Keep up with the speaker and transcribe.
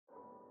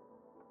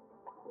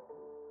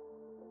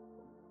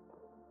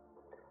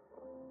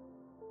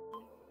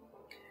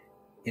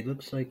It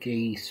looks like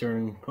a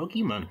certain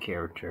Pokemon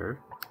character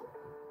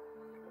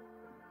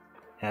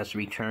has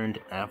returned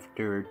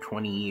after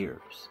 20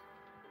 years,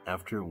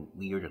 after a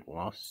weird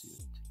lawsuit.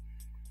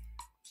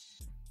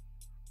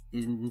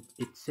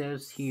 It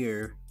says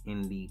here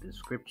in the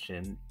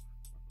description,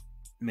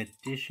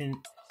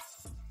 magician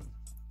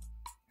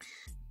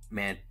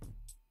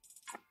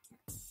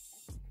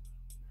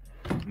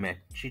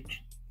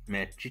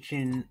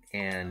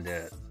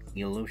and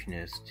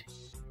illusionist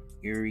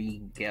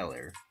Uri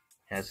Geller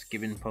has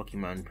given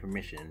Pokemon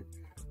permission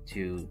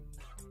to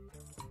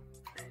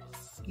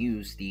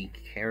use the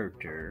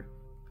character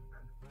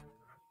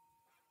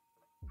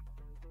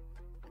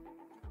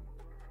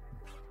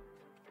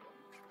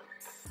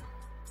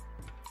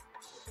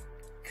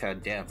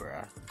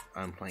Kadabra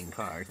on playing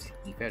cards,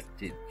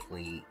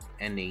 effectively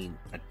ending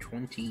a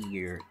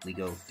 20-year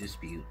legal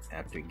dispute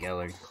after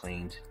Geller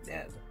claimed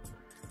that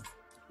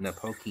the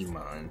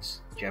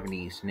Pokemon's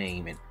Japanese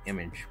name and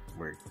image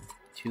were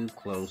too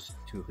close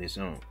to his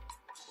own.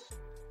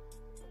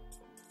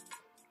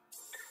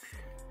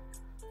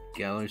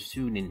 Geller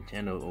sued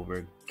Nintendo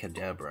over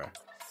Kadabra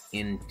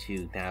in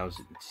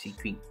 2000,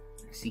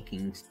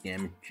 seeking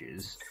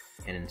damages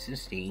and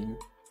insisting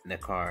the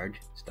card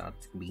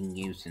stopped being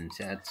used in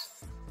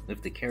sets,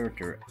 with the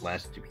character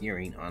last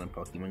appearing on a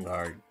Pokemon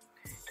card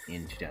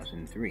in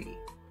 2003.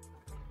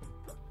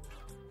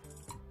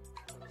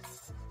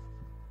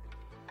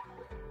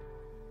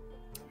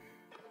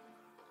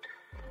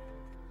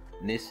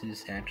 This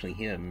is actually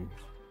him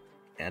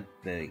at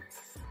the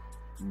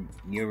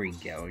Uri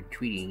Geller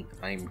tweeting,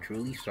 "I am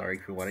truly sorry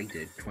for what I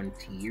did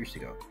 20 years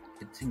ago.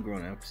 Kids and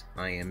grown-ups,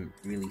 I am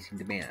releasing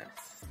the ban.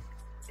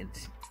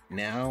 It's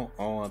now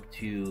all up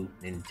to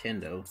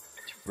Nintendo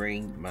to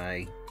bring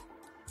my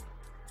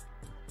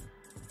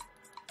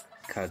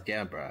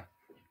Kadabra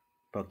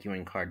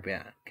Pokemon card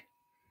back.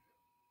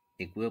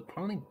 It will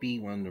probably be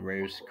one of the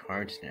rarest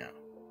cards now.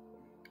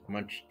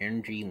 Much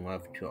energy and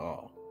love to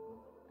all."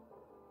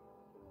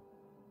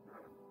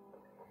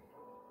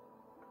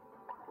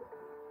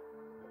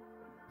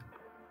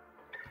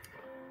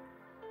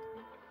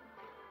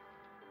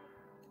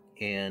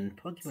 And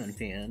Pokemon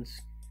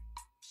fans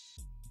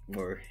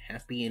were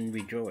happy and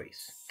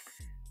rejoice.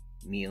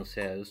 Neil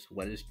says,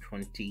 "What is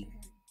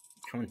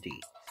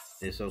 2020?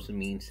 This also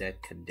means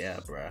that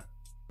Kadabra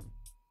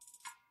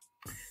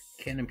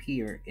can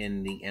appear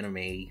in the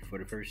anime for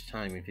the first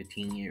time in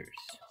 15 years.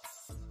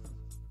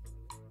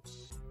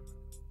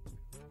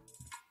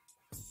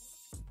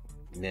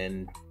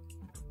 Then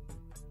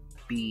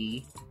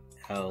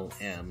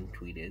BLM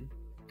tweeted,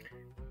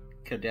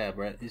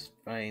 "Kadabra is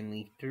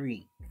finally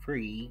free,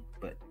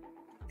 but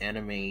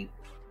anime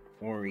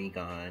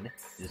Oregon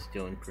is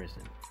still in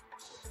prison."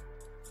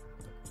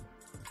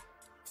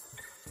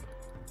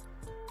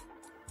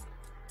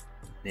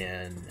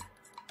 Then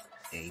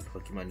a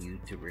Pokemon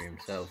YouTuber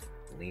himself,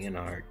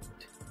 Leonard,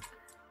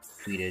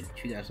 tweeted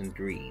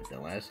 2003, "The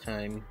last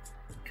time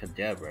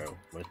Kadabra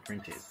was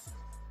printed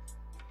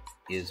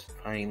is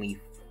finally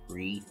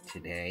free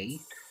today."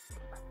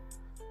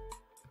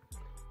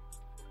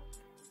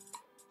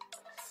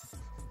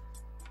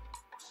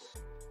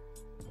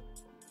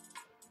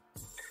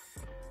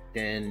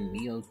 Then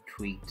Neil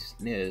tweets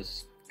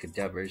this,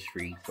 "Kadabra is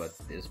free, but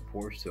this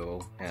poor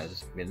soul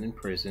has been in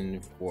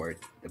prison for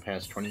the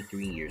past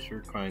 23 years for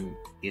a crime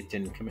it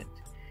didn't commit.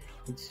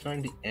 It's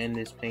time to end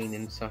this pain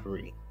and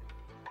suffering.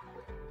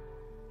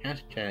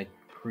 Hashtag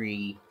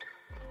free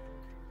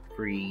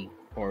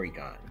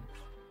Oregon."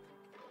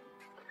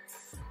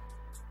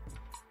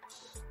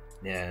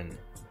 Then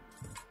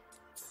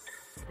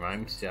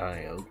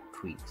Rhymestyle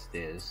tweets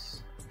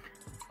this,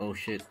 "Oh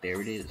shit,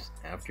 there it is.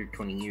 After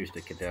 20 years,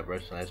 the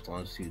Kadabra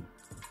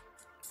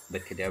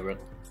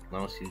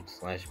lawsuit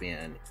 /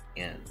 ban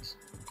ends.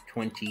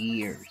 20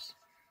 years.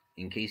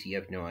 In case you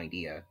have no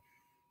idea,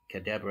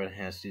 Kadabra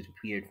has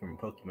disappeared from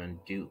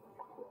Pokemon due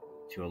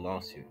to a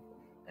lawsuit.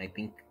 I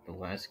think the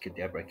last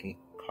Kadabra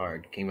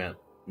card came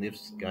out Live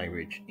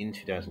Skyridge in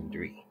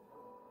 2003.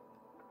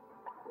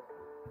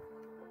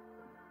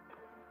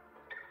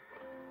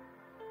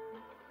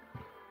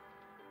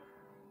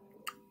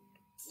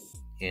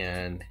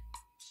 And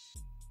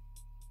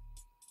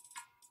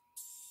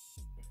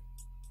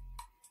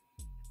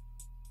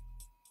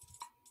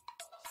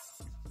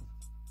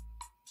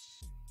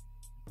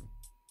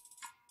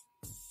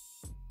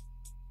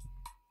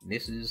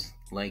this is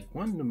like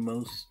one of the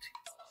most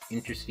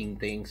interesting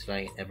things that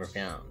I ever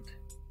found.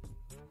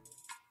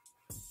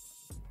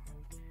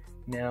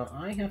 Now,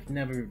 I have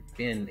never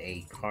been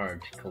a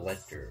card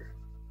collector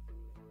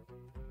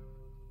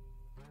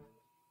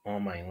all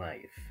my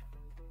life,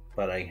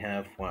 but I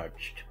have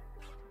watched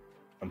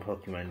a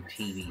Pokemon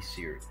TV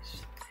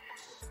series.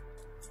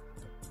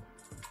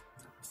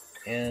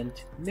 And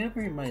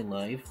never in my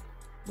life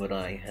would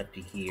I have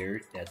to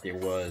hear that there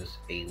was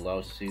a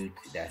lawsuit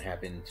that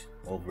happened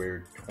over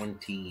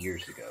 20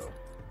 years ago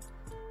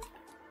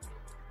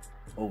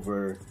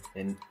over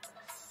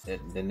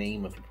the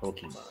name of a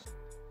Pokemon.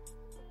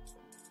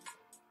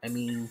 I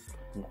mean,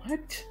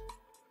 what?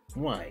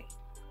 Why?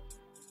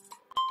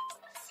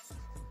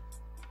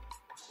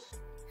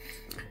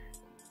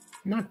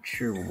 Not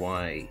sure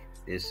why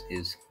this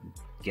is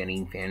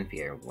getting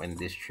fanfare when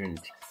this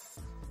shouldn't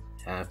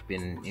have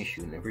been an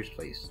issue in the first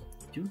place.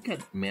 Do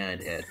get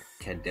mad at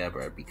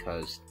Kadabra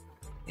because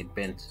it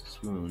bent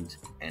spoons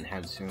and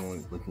had a similar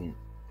looking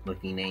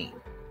name.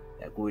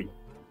 That would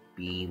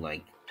be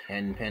like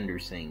Ken Pender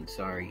saying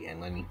sorry and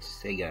letting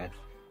Sega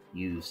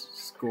use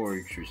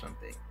Scourge or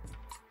something.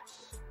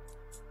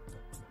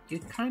 You're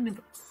kind of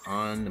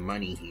on the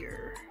money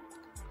here.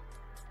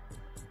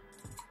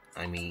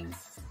 I mean,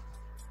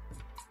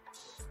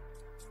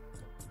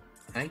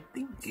 I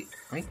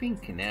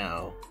think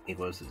now it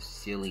was a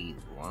silly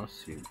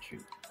lawsuit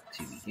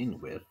to begin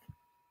with.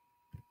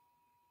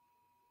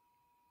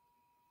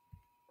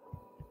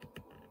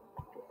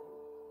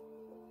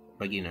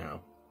 But you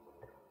know,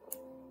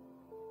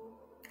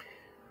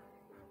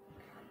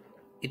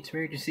 it's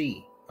fair to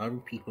see other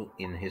people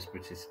in his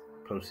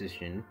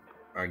position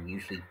are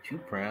usually too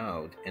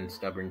proud and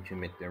stubborn to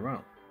admit they're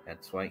wrong.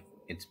 That's why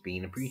it's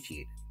being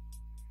appreciated.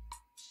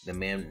 The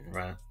man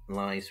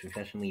lies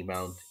professionally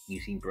about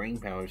using brain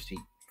powers to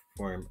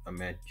perform a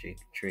magic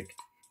trick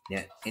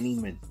that any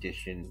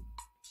magician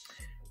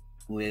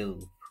will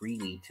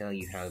freely tell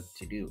you how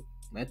to do.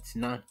 Let's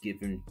not give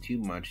him too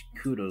much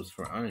kudos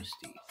for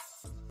honesty.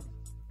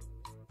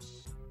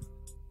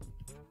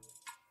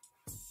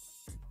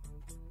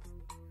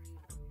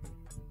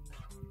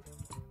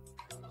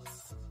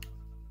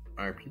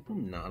 Are people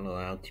not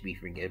allowed to be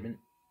forgiven?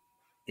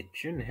 It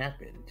shouldn't have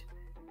happened,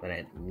 but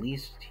at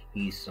least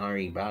he's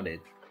sorry about it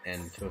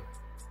and took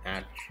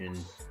action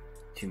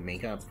to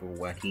make up for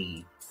what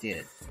he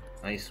did.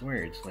 I swear,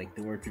 it's like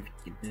the word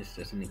forgiveness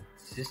doesn't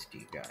exist to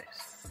you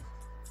guys.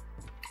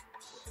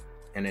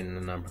 And then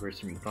another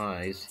person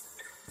replies,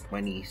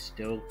 when he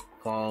still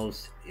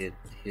calls it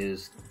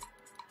his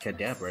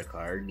Kadabra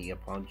card, the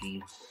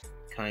apology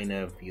kind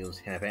of feels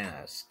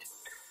half-assed.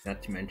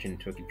 Not to mention,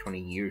 it took him 20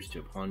 years to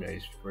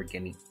apologize for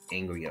getting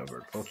angry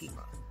over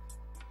Pokemon.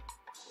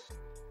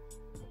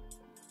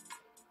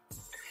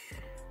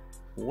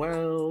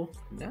 Well,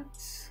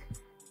 that's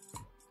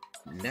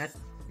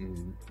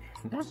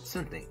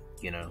something,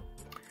 you know.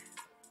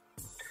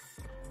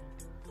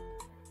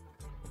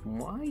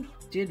 Why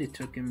did it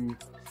took him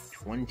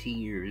 20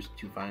 years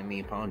to finally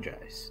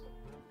apologize?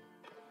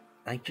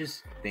 I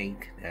just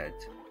think that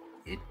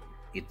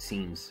it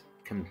seems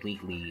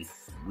completely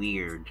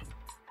weird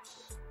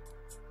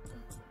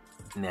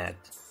that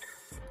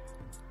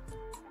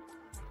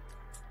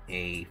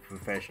a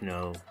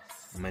professional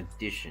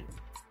magician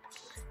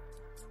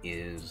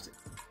is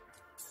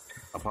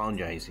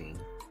apologizing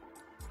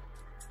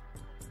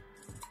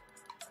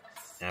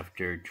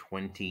after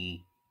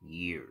 20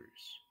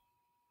 years.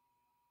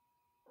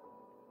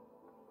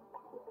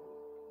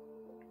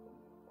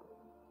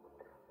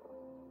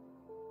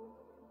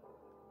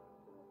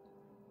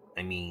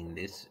 I mean,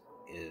 this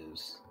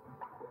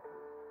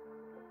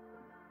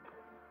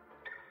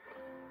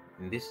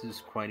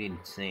is quite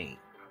insane,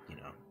 you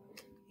know.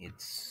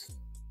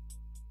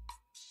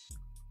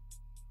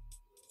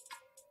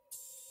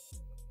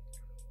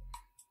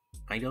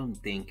 I don't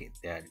think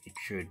that it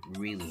should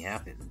really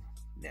happen,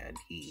 that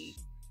he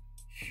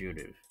should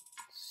have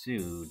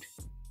sued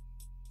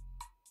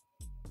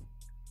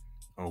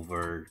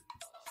over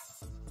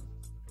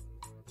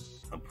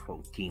a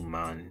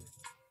Pokemon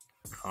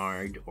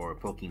card or a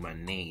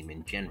Pokemon name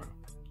in general.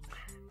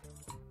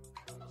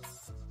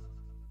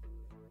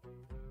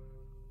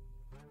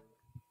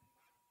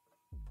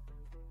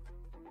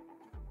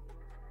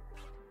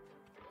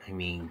 I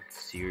mean,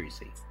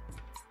 seriously.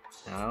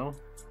 How?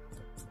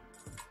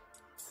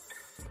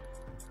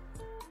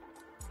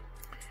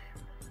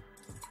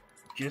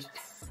 Just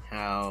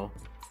how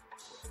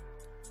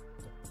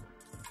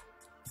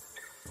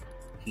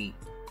he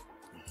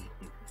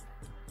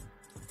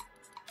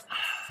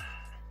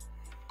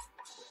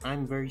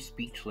I'm very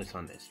speechless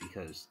on this,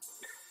 because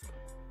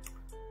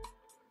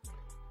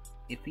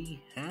if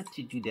he had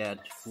to do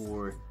that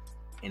for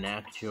an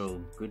actual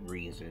good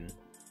reason,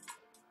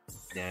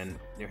 then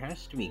there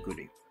has to be a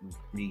good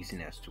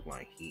reason as to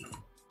why he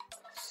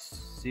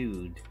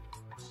sued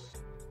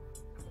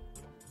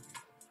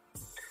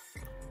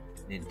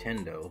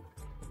Nintendo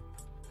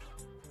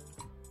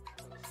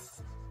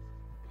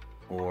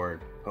or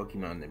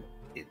Pokemon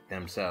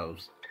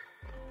themselves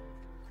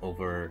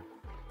over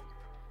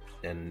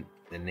the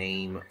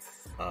name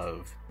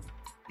of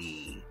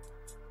the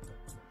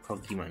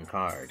Pokemon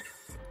card.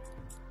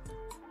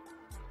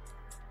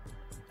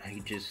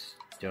 I just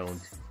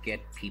don't get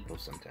people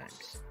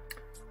sometimes.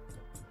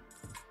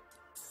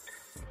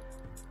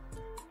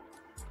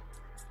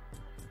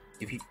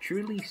 If you're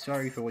truly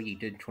sorry for what you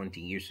did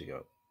 20 years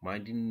ago, why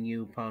didn't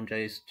you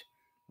apologize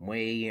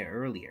way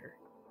earlier?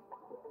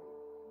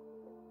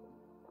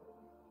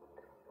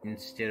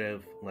 Instead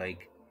of,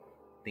 like,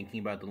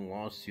 thinking about the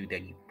lawsuit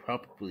that you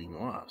probably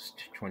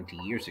lost 20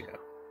 years ago.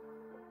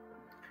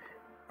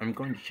 I'm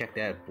going to check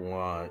that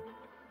blog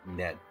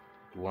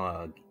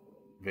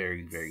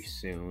very, very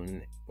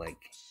soon, like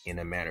in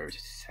a matter of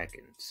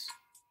seconds.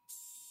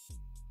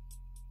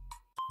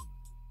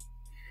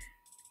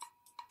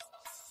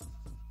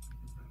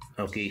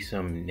 Okay,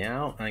 so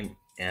now I'm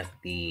at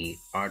the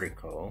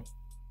article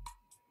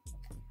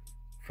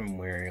from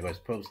where it was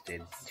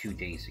posted 2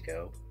 days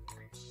ago.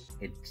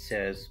 It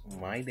says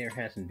why there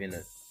hasn't been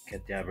a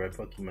Kadabra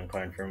Pokemon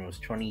card for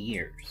almost 20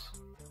 years.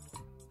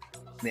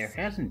 There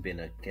hasn't been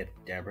a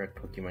Kadabra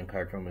Pokemon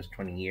card for almost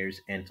 20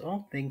 years, and it's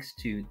all thanks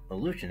to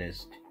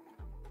illusionist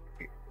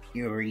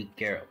Uri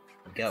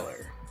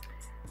Geller.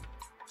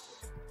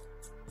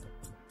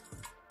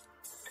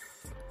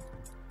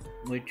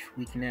 Which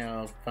we can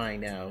now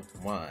find out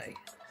why.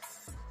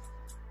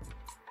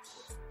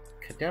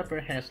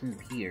 Kadabra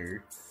hasn't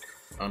appeared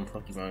on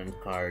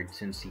Pokemon cards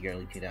since the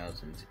early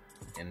 2000s,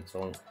 and it's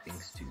all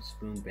thanks to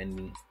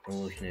spoon-bending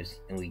illusionist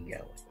Uri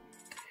Geller.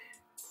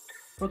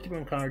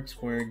 Pokemon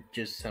cards weren't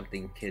just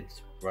something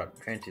kids brought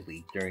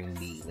frantically during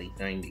the late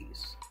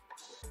 90s,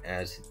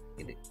 as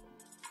it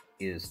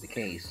is the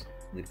case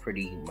with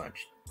pretty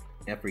much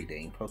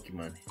everything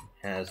Pokemon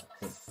has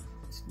put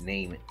its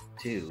name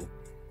to.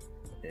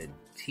 The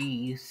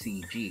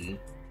TCG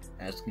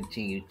has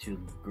continued to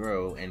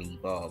grow and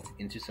evolve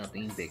into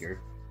something bigger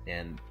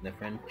than the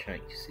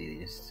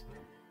franchise's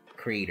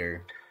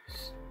creators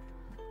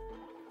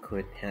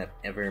could have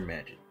ever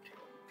imagined.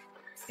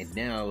 It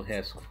now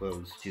has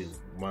close to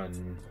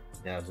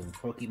 1,000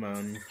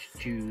 Pokemon to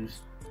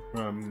choose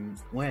from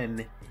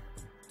when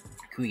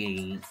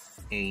creating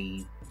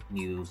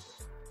new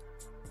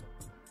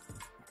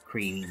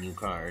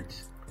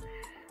cards,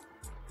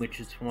 which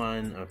is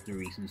one of the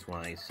reasons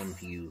why some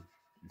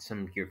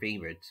of your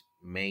favorites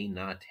may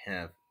not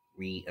have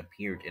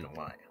reappeared in a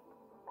while.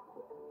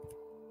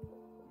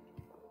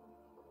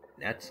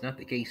 That's not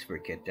the case for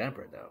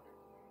Kadabra, though.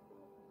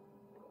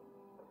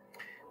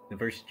 The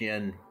first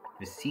gen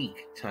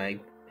Physique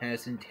type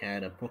hasn't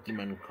had a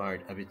Pokemon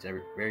card of its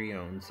very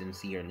own since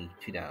the early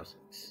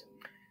 2000s.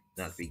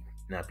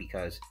 Not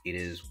because it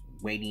is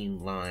waiting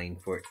in line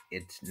for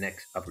its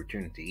next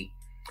opportunity,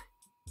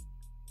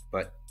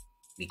 but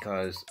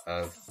because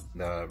of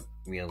the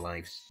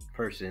real-life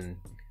person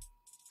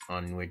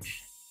on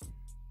which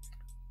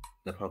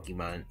the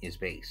Pokemon is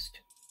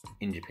based.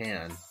 In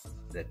Japan,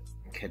 the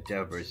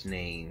Kadabra's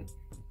name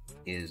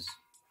is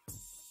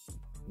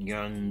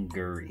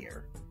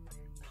Youngurier.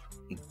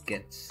 It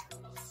gets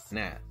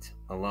that,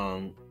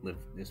 along with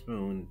the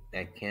spoon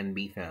that can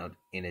be found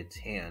in its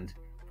hand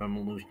from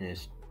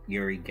illusionist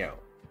Uri Geller.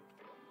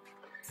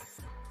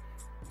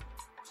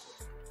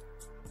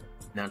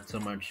 Not so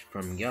much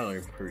from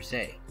Geller per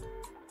se.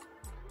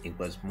 It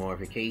was more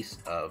of a case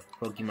of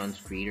Pokemon's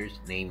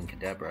creators naming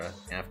Kadabra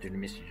after the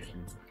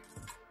magician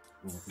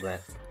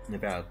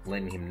without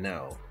letting him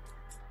know.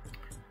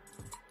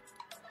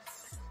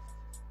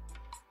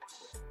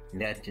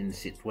 That didn't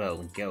sit well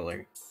with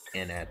Geller,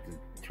 and at the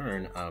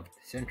turn of the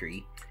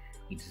century,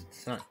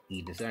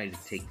 he decided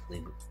to take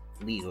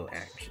legal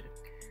action.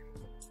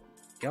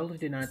 Geller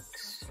did not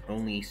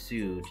only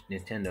sue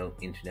Nintendo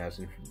in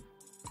 2000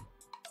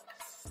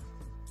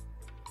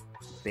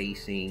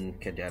 basing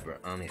Kadabra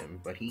on him,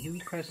 but he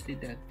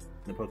requested that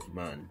the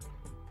Pokemon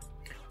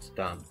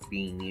stop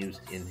being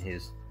used in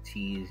his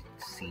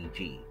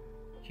TCG.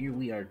 Here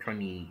we are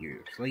 20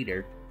 years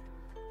later,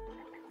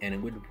 and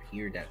it would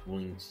appear that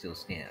ruling still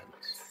stands.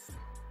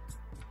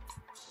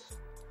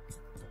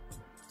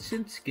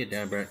 Since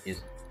Kadabra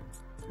is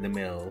the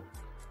male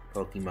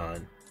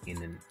Pokemon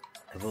in an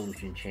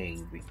evolution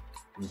chain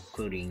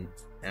including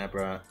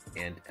Abra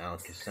and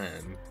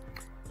Alakazam,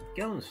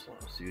 Geller's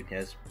lawsuit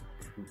has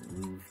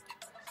proved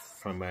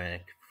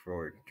problematic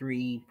for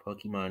 3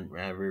 Pokemon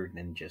rather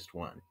than just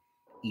one,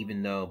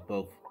 even though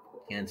both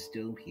can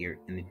still appear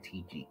in the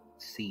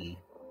TCG.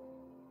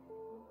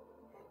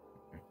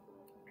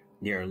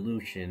 Their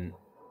illusion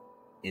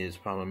is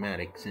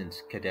problematic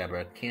since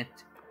Kadabra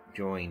can't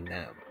join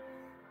them.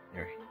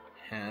 There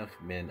have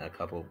been a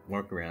couple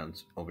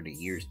workarounds over the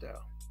years,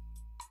 though.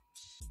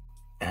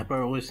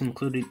 Abra was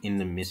included in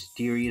the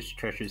Mysterious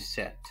Treasures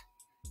set.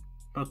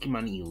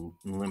 Pokemon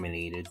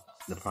eliminated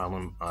the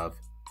problem of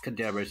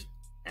Kadabra's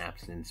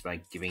absence by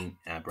giving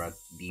Abra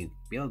the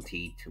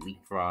ability to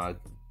leapfrog,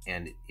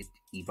 and it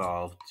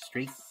evolved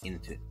straight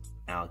into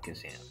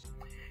Alakazam.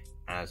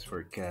 As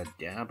for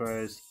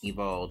Kadabra's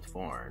evolved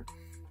form,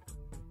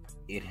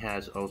 it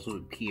has also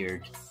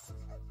appeared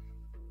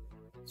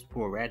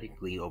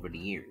sporadically over the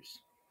years.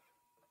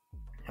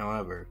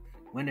 However,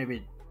 whenever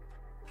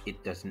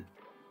it does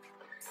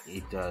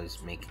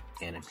make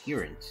an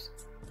appearance,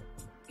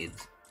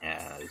 it's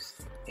as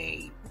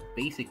a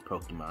basic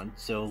Pokemon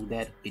so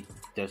that it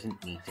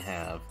doesn't need to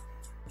have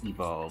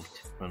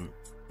evolved from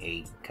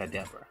a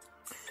Kadabra.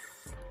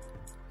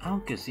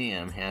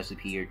 Alakazam has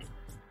appeared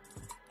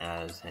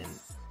as an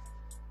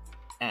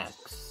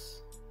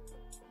X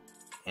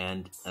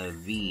and a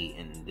V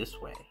in this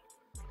way.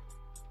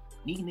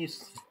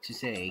 Needless to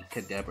say,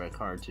 Kadabra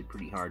cards are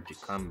pretty hard to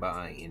come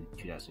by in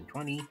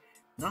 2020,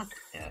 not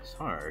as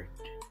hard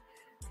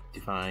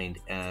to find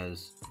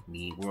as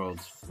the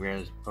world's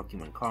rarest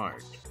Pokemon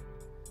card,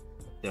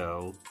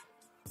 though,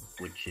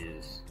 which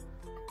is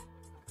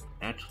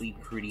actually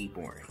pretty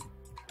boring.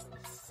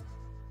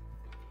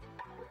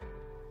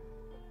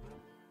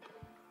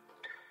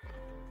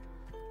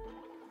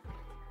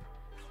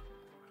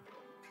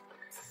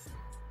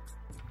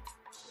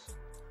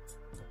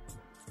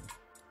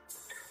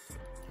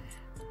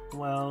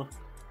 Well,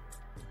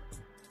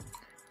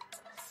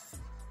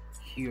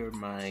 here are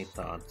my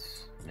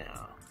thoughts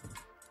now.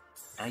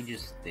 I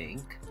just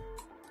think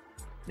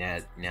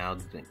that now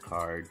the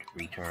card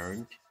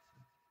returned,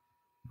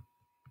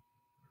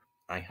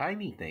 I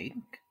highly think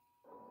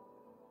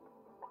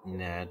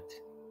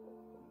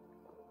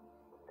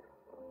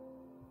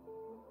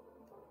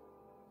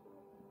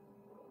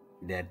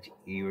that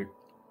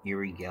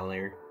Uri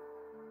Geller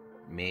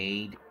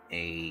made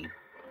a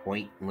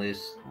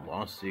pointless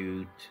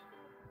lawsuit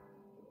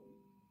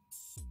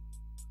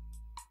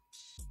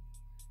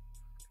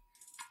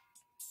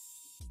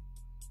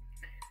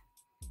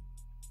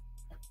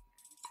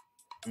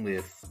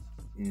with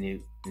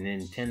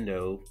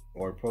Nintendo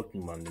or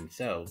Pokemon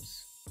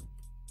themselves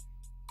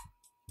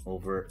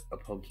over a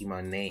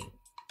Pokemon name.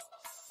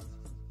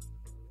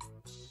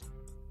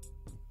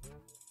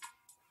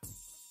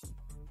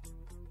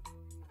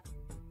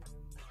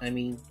 I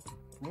mean,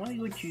 why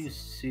would you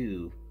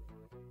sue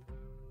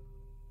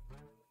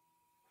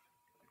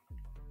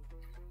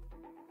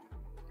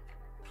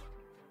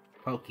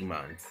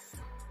Pokemon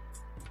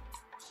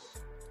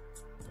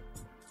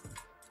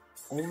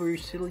over a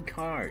silly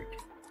card?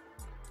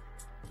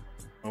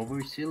 Over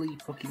a silly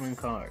Pokemon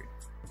card?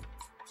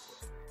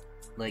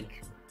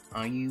 Like,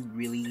 are you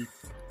really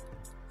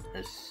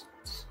a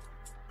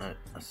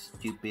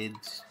stupid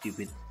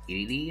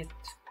idiot?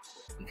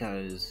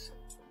 Because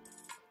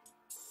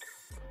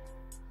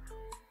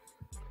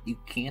you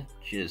can't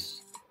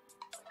just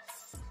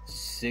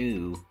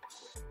sue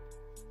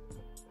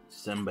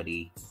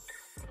somebody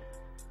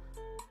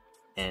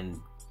and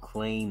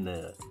claim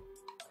the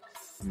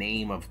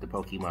name of the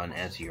Pokemon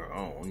as your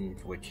own,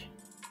 which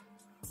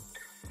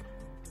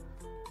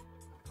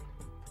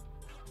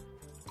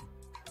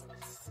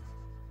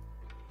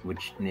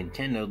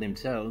Nintendo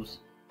themselves,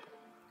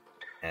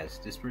 as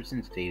this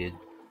person stated,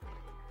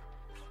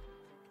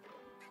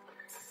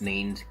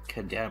 named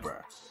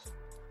Kadabra.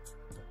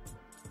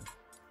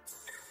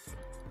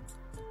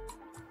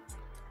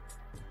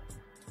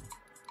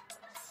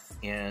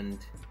 And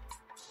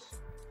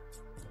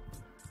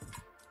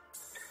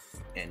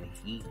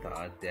he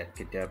thought that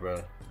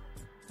Kadabra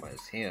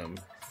was him,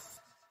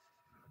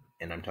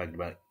 and I'm talking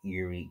about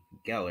Uri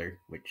Geller,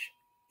 which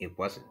it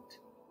wasn't.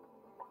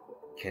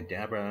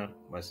 Kadabra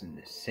wasn't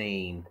the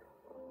same,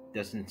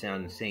 doesn't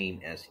sound the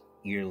same as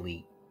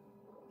Uri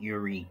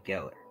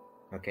Geller,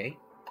 okay?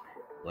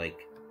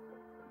 Like,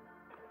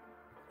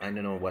 I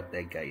don't know what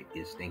that guy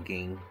is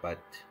thinking,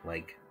 but,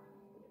 like,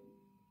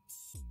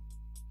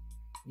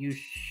 you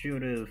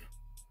should have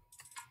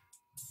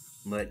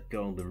let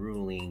go of the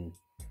ruling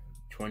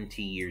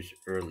 20 years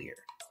earlier,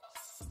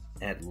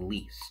 at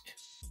least.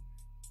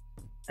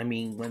 I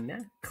mean, when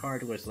that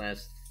card was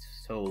last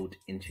sold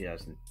in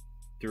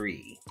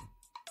 2003,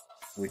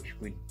 which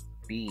would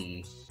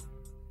be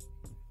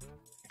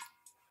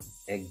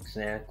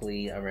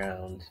exactly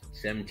around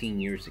 17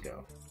 years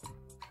ago.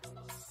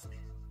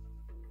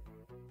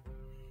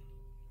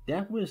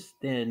 That was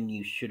then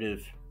you should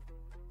have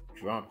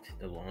dropped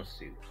the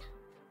lawsuit.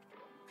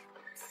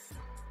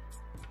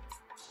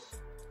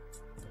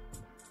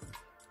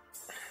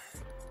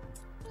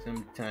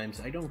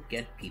 Sometimes I don't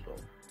get people.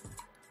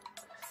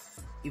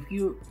 If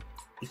you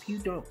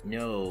don't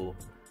know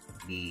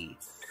the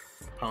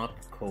pop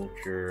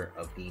culture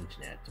of the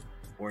internet,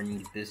 or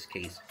in this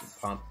case, the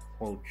pop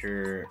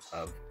culture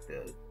of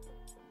the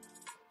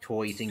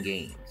toys and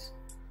games,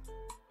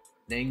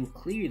 then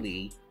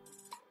clearly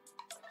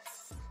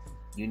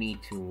you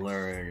need to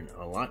learn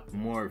a lot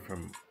more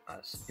from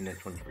us in the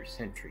 21st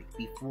century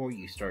before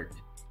you start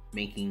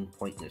making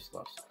pointless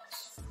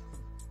lawsuits.